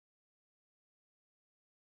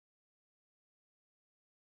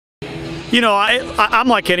You know, I'm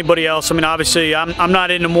like anybody else. I mean, obviously, I'm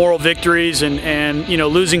not into moral victories, and you know,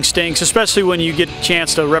 losing stinks, especially when you get a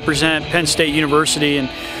chance to represent Penn State University. And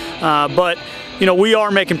but you know, we are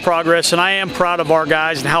making progress, and I am proud of our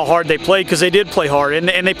guys and how hard they played, because they did play hard,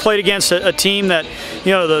 and they played against a team that,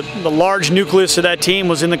 you know, the large nucleus of that team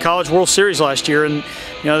was in the College World Series last year, and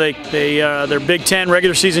you know, they're Big Ten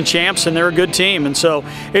regular season champs, and they're a good team, and so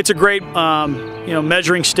it's a great you know,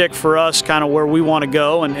 measuring stick for us, kind of where we want to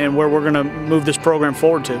go and where we're going to move this program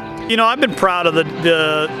forward to. You know, I've been proud of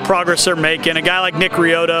the progress they're making. A guy like Nick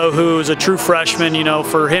Riotto, who is a true freshman, you know,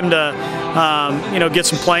 for him to you know, get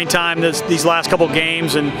some playing time these last couple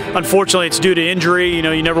games, and unfortunately it's due to injury. You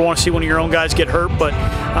know, you never want to see one of your own guys get hurt, but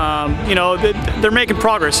you know, they're making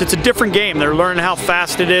progress. It's a different game. They're learning how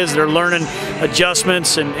fast it is. They're learning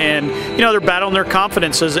adjustments, and you know, they're battling their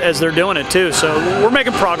confidence as they're doing it too. So we're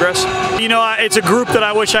making progress. You know, it's a group that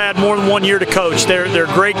I wish I had more than 1 year to coach. They're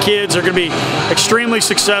great kids. They're going to be extremely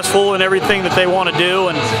successful in everything that they want to do,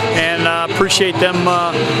 and appreciate them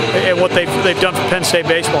and what they've done for Penn State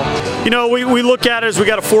baseball. You know, we look at it as we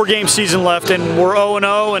got a 4-game season left, and we're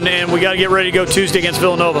 0-0, and we got to get ready to go Tuesday against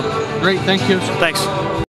Villanova. Great, thank you. Thanks.